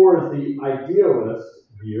number 4 is the idealist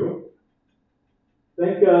view.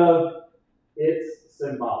 Think of it's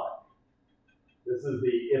symbolic. This is the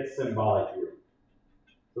it's symbolic view.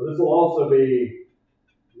 So this will also be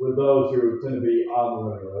with those who tend to be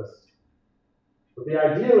amillennialists. But the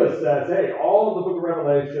idealist says, hey, all of the book of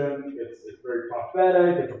Revelation, it's very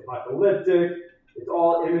prophetic, it's apocalyptic, it's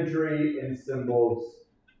all imagery and symbols,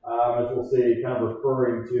 as we'll see, kind of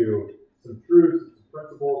referring to some truths and some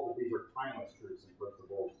principles, but these are timeless truths and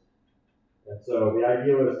principles. And so the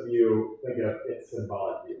idealist view, think of its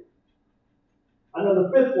symbolic view. And then the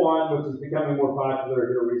 5th one, which is becoming more popular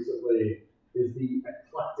here recently, is the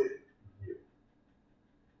eclectic view.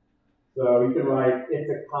 So you can write, it's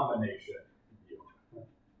a combination view. Is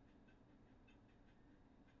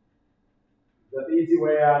that the easy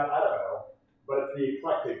way out? I don't know. But it's the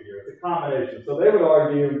eclectic view. It's a combination. So they would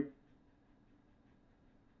argue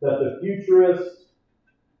that the futurist,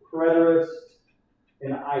 preterist,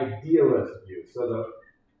 and idealist view. So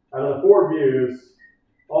out of the 4 views,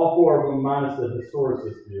 all 4 of them minus the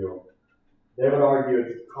historicist view, they would argue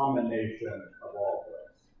it's a combination of all of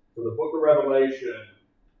those. So the book of Revelation,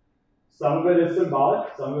 some of it is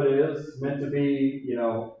symbolic, some of it is meant to be,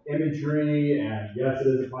 imagery, and yes, it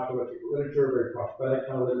is apocalyptic literature, very prophetic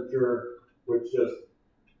kind of literature, which just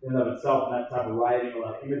in and of itself, that type of writing, a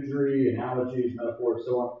lot of imagery, analogies, metaphors,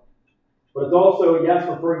 so on. But it's also, yes,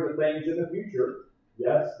 referring to things in the future,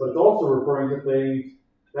 yes, but it's also referring to things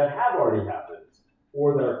that have already happened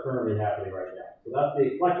or that are currently happening right now. So that's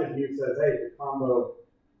the eclectic view says, hey, it's a combo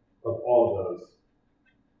of all of those.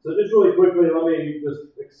 So just really quickly, let me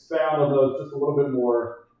just expound on those just a little bit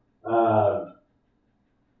more.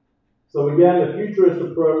 So again, the futurist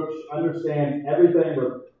approach understands everything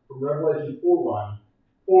from Revelation 4:1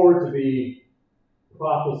 forward to be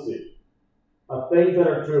prophecy of things that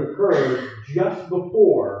are to occur just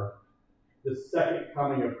before the second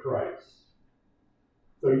coming of Christ.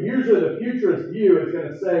 So usually the futurist view is going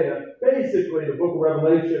to say that basically the book of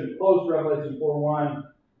Revelation, post-Revelation 4:1,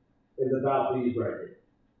 is about these right here.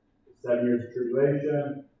 The 7 years of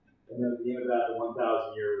tribulation, and then at the end of that, the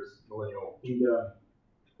 1,000 years millennial kingdom.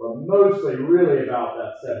 But mostly really about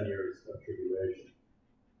that 7 years of tribulation.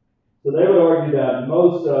 So they would argue that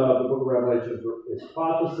most of the book of Revelation is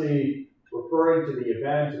prophecy, referring to the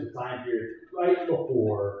events of the time period right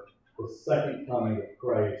before the second coming of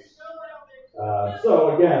Christ.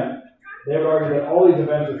 So again, they would argue that all these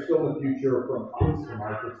events are still in the future from us, from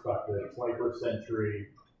our perspective. 21st century,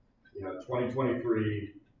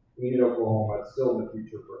 2023, Enid, Oklahoma, it's still in the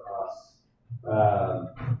future for us.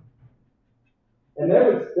 And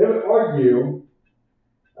they would argue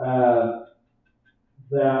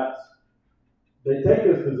that they take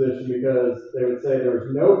this position because they would say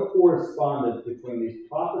there's no correspondence between these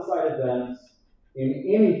prophesied events and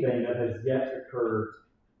anything that has yet occurred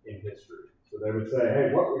in history. So they would say,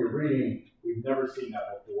 hey, what we're reading, we've never seen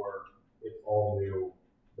that before. It's all new,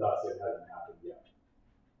 thus it hasn't happened yet.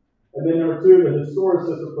 And then number two, the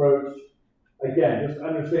historicist approach, again, just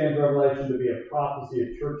understands Revelation to be a prophecy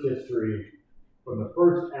of church history from the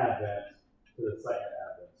first advent to the second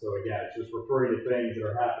advent. So again, it's just referring to things that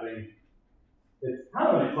are happening. It's kind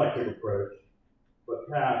of an eclectic approach, but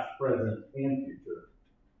past, present, and future.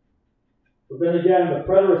 But then again, the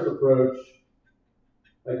preterist approach,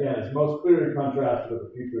 again, is most clearly contrasted with the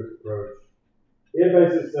futurist approach. It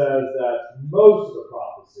basically says that most of the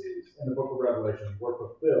prophecies in the book of Revelation were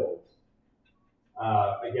fulfilled.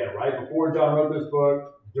 Again, right before John wrote this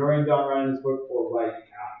book, during John writing this book, or right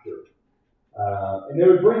after. And they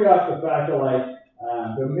would bring up the fact that,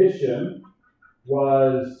 Domitian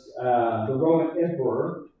was the Roman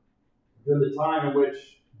emperor during the time in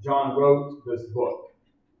which John wrote this book.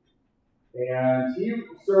 And he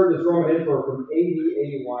served as Roman emperor from AD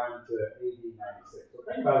 81 to AD 96. So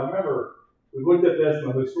think about it. Remember, we looked at this in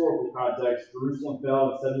the historical context. Jerusalem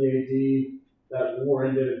fell in 70 AD. That war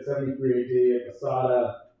ended in 73 AD at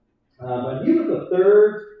Masada. But he was the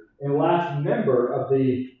third and last member of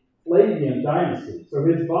the Flavian dynasty. So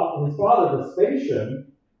his father,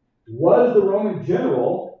 Vespasian, was the Roman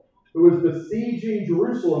general who was besieging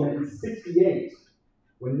Jerusalem in 68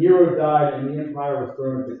 when Nero died and the empire was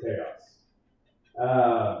thrown into chaos.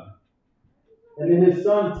 And then his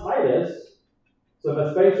son Titus, so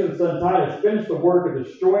Vespasian's son Titus, finished the work of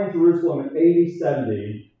destroying Jerusalem in AD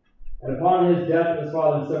 70. And upon his death of his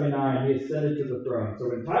father in 79, he ascended to the throne. So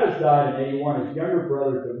when Titus died in 81, his younger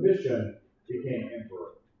brother Domitian became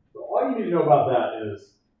emperor. So all you need to know about that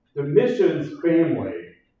is Domitian's family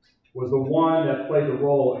was the one that played the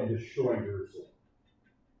role in destroying Jerusalem.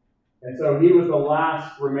 And so he was the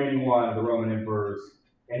last remaining one of the Roman emperors.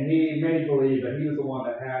 And many believe that he was the one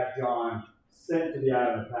that had John sent to the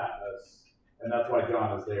island of Patmos. And that's why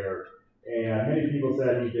John is there. And many people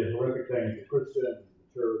said he did horrific things to Christians,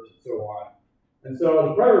 church, and so on. And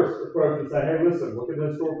so the preterist approach is say, hey, listen, look at the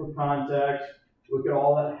historical context, look at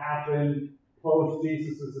all that happened post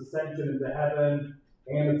Jesus' ascension into heaven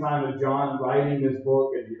and the time of John writing this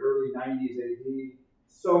book in the early 90s AD.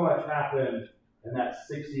 So much happened in that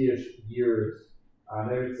 60-ish years.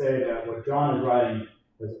 They would say that what John is writing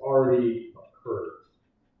has already occurred.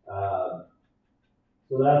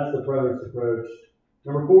 So that's the preterist approach.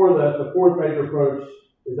 Number four, the fourth major approach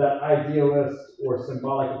is that idealist or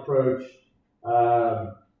symbolic approach.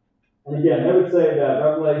 And again, they would say that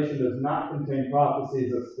Revelation does not contain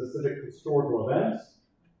prophecies of specific historical events,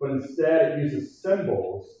 but instead it uses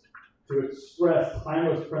symbols to express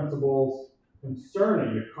timeless principles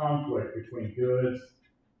concerning the conflict between good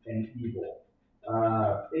and evil.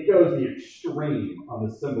 It goes the extreme on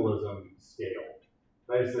the symbolism scale.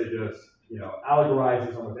 Basically just,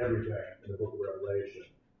 allegorizes almost everything in the book of Revelation.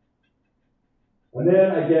 And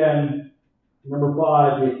then again, number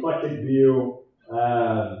five, the eclectic view.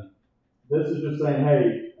 This is just saying,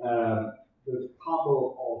 hey, there's a combo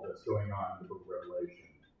of all this going on in the book of Revelation.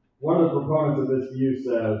 One of the proponents of this view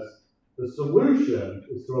says the solution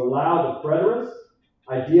is to allow the preterist,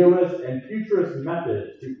 idealist, and futurist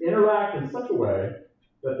methods to interact in such a way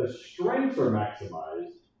that the strengths are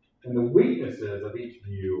maximized and the weaknesses of each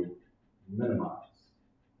view minimized.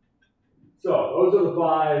 So those are the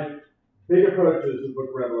five big approaches to the book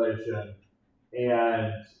of Revelation,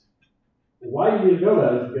 and why you need to know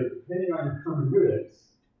that is because depending on your hermeneutics,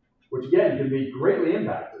 which again can be greatly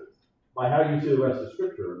impacted by how you see the rest of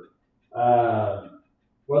Scripture,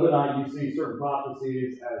 whether or not you see certain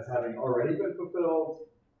prophecies as having already been fulfilled,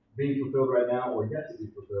 being fulfilled right now, or yet to be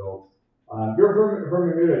fulfilled, your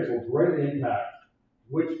hermeneutics will greatly impact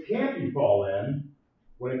which camp you fall in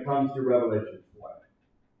when it comes to Revelation 20,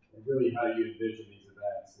 and really how you envision these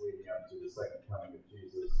events leading up to the second coming of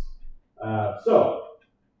Jesus. So,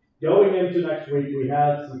 going into next week, we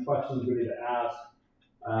have some questions we need to ask,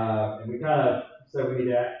 and we kind of said we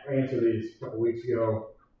need to answer these a couple weeks ago,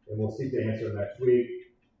 and we'll seek to answer them next week.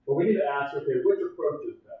 But we need to ask, okay, which approach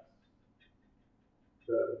is best?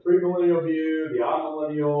 The premillennial view, the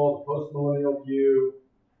amillennial, the postmillennial view,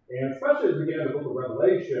 and especially as we get into the book of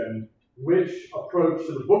Revelation, which approach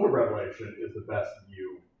to the book of Revelation is the best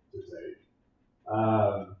view to take?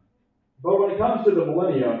 But when it comes to the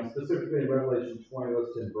millennium, specifically in Revelation 20,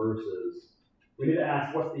 those 10 verses, we need to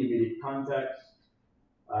ask what's the immediate context?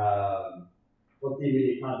 What's the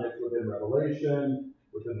immediate context within Revelation,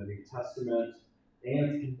 within the New Testament, and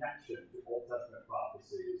its connection to Old Testament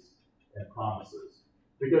prophecies and promises?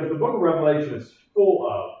 Because the book of Revelation is full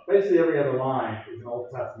of, basically every other line is an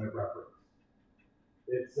Old Testament reference.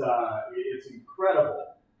 It's incredible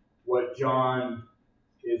what John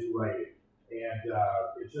is writing. And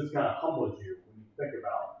it just kind of humbles you when you think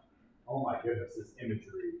about, oh my goodness, this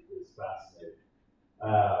imagery is fascinating.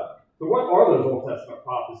 So what are those Old Testament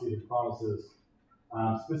prophecies and promises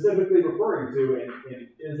specifically referring to, and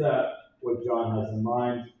is that what John has in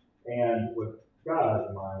mind and what God has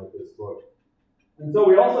in mind with this book? And so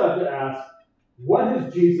we also have to ask, what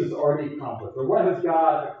has Jesus already accomplished, or what has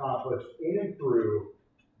God accomplished in and through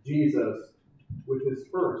Jesus with his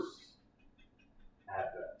first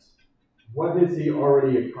advent? What has he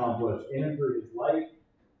already accomplished in and through his life,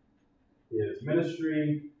 his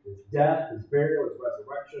ministry, his death, his burial, his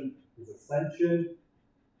resurrection, his ascension,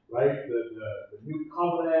 right? The new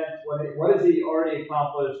covenant. What has he already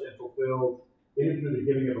accomplished and fulfilled in and through the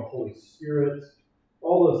giving of the Holy Spirit?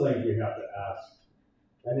 All those things we have to ask.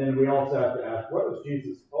 And then we also have to ask, what does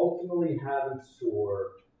Jesus ultimately have in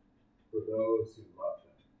store for those who love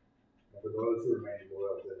him, and for those who remain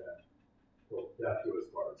loyal to him, till death do us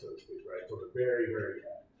part, so to speak, right? Till the very, very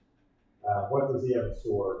end. What does he have in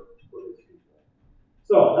store for his people?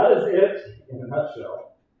 So that is it in a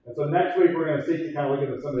nutshell. And so next week we're going to seek to kind of look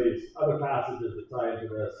into some of these other passages that tie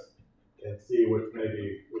into this and see which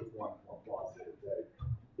one more plausible to take.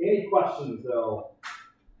 Any questions though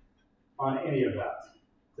on any of that?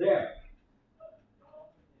 Dan?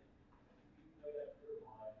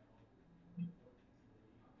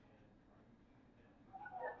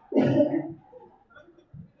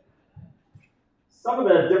 Some of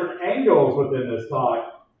the different angles within this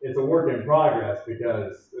talk, it's a work in progress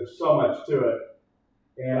because there's so much to it.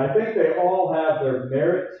 And I think they all have their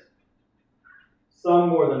merit, some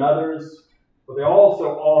more than others, but they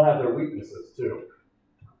also all have their weaknesses too.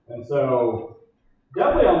 And so,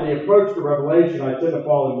 definitely on the approach to Revelation, I tend to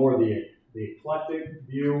follow more the eclectic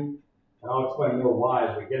view, and I'll explain more why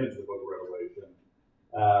as we get into the book of Revelation.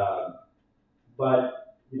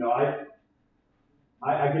 But, you know,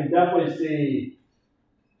 I can definitely see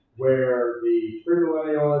where the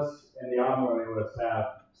premillennialists and the amillennialists have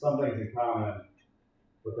some things in common,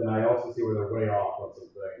 but then I also see where they're way off on some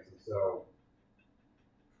things. And so,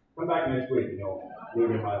 come back next week and you'll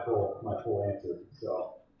get my full answer.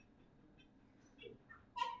 So,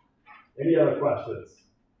 any other questions?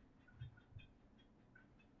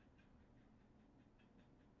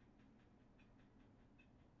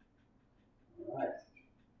 All right.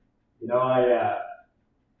 You know,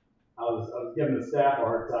 I was giving the staff a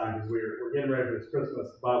hard time because we're getting ready for this Christmas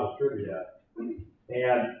Bible trivia,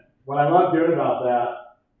 and what I love doing about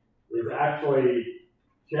that is actually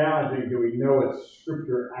challenging. Do we know what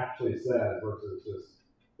Scripture actually says versus just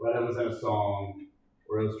whether it was in a song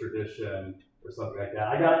or it was tradition or something like that?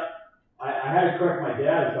 I had to correct my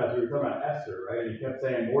dad because we were talking about Esther, right? And he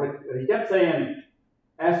kept saying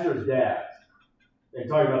Esther's dad, and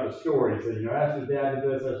talking about the story. He said, you know, Esther's dad did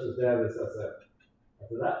this, Esther's dad did this. I said,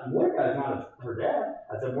 that Mordecai's not her dad.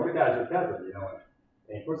 I said, Mordecai's her cousin, you know.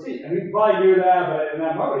 And of course, he probably knew that, but in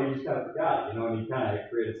that moment, he just kind of forgot it, you know, and he kind of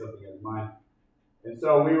created something in his mind. And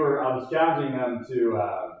so I was challenging them to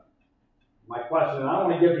my question, and I don't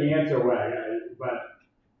want to give the answer away, but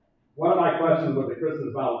one of my questions with the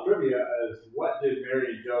Christmas Bible trivia is, what did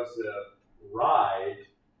Mary and Joseph ride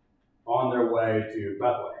on their way to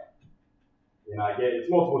Bethlehem? You know, it's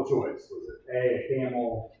multiple choice. Was it A, a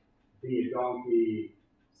camel, B, a donkey,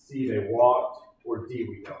 C, they walked, or D,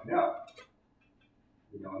 we don't know?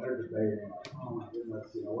 You know, and they're debating, like, oh my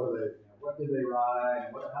goodness, you know, what did they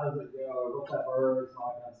ride? How does it go? What's that verse? And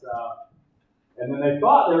all that kind of stuff. And then they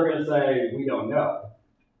thought they were going to say, we don't know.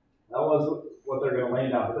 That was what they're going to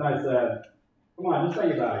land on. But then I said, come on, just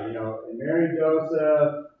think about it. You know, and Mary and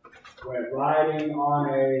Joseph went riding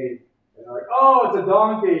on and they're like, oh, it's a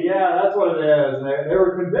donkey. Yeah, that's what it is. And they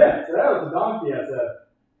were convinced. Oh, it's a donkey. I said,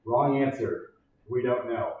 wrong answer. We don't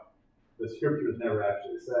know. The scriptures never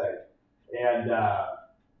actually say. And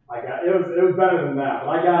it was better than that.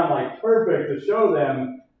 But I got them like perfect to show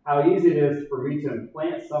them how easy it is for me to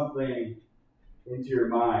implant something into your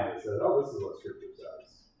mind that says, oh, this is what scripture says.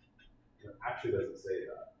 It actually doesn't say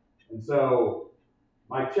that. And so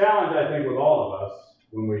my challenge, I think, with all of us,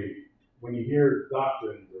 when you hear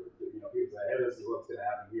doctrines or people say, hey, this is what's going to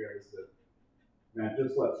happen here, is that, man,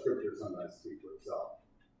 just let scripture sometimes speak for itself.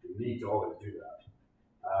 You need to always do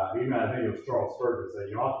that. Even I think it was Charles Spurgeon that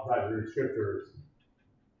said, oftentimes we read scriptures,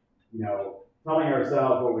 telling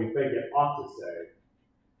ourselves what we think it ought to say,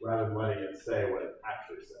 rather than letting it say what it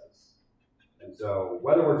actually says. And so,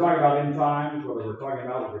 whether we're talking about end times, whether we're talking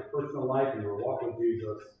about your personal life and your walk with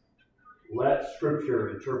Jesus, let Scripture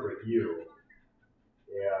interpret you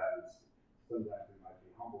And sometimes we might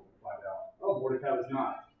be humbled to find out, oh, Mordecai was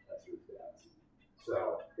not Esther's dad.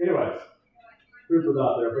 So, anyways, food was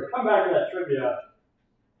out there. But come back to that trivia.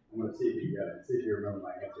 I'm going to see if you get it. See if you remember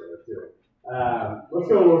my answer there too. Let's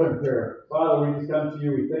go to Lord in prayer. Father, we just come to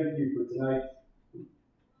you. We thank you for tonight.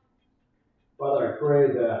 Father, I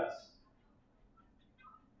pray that,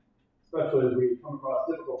 especially as we come across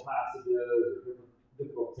difficult passages or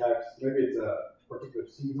difficult texts, maybe it's a particular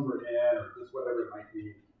season we're in or just whatever it might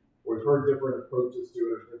be, or we've heard different approaches to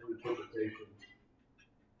it or different interpretations.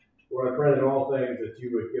 Lord, I pray that in all things that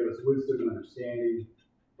you would give us wisdom and understanding,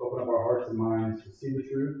 open up our hearts and minds to see the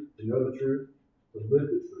truth, to know the truth, to live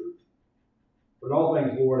the truth. But in all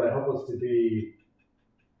things, Lord, help us to be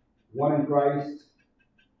one in Christ,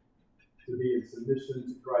 to be in submission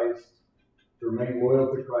to Christ, to remain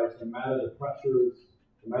loyal to Christ, no matter the pressures,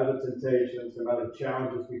 no matter the temptations, no matter the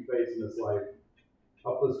challenges we face in this life.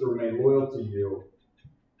 Help us to remain loyal to you.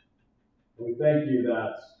 And we thank you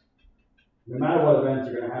that no matter what events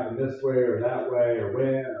are going to happen this way or that way or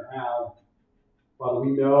when or how, Father,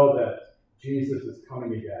 we know that Jesus is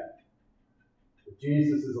coming again. That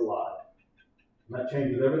Jesus is alive. And that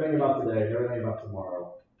changes everything about today and everything about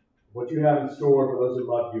tomorrow. What you have in store for those who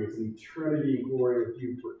love you is an eternity in glory with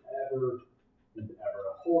you forever and ever.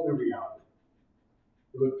 A whole new reality.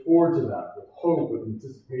 We look forward to that with hope, with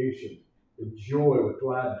anticipation, with joy, with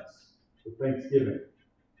gladness, with thanksgiving.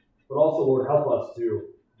 But also, Lord, help us to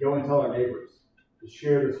go and tell our neighbors, to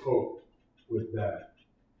share this hope with them.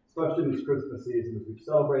 Especially in this Christmas season as we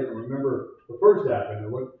celebrate and remember the first Advent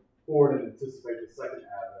and look forward and anticipate the second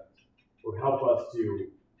Advent. Lord, help us to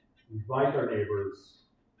invite our neighbors,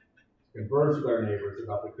 to converse with our neighbors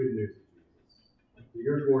about the good news of Jesus. To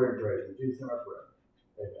your glory and praise. In Jesus' name I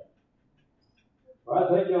pray. Amen. All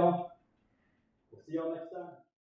right, thank y'all. We'll see y'all next time.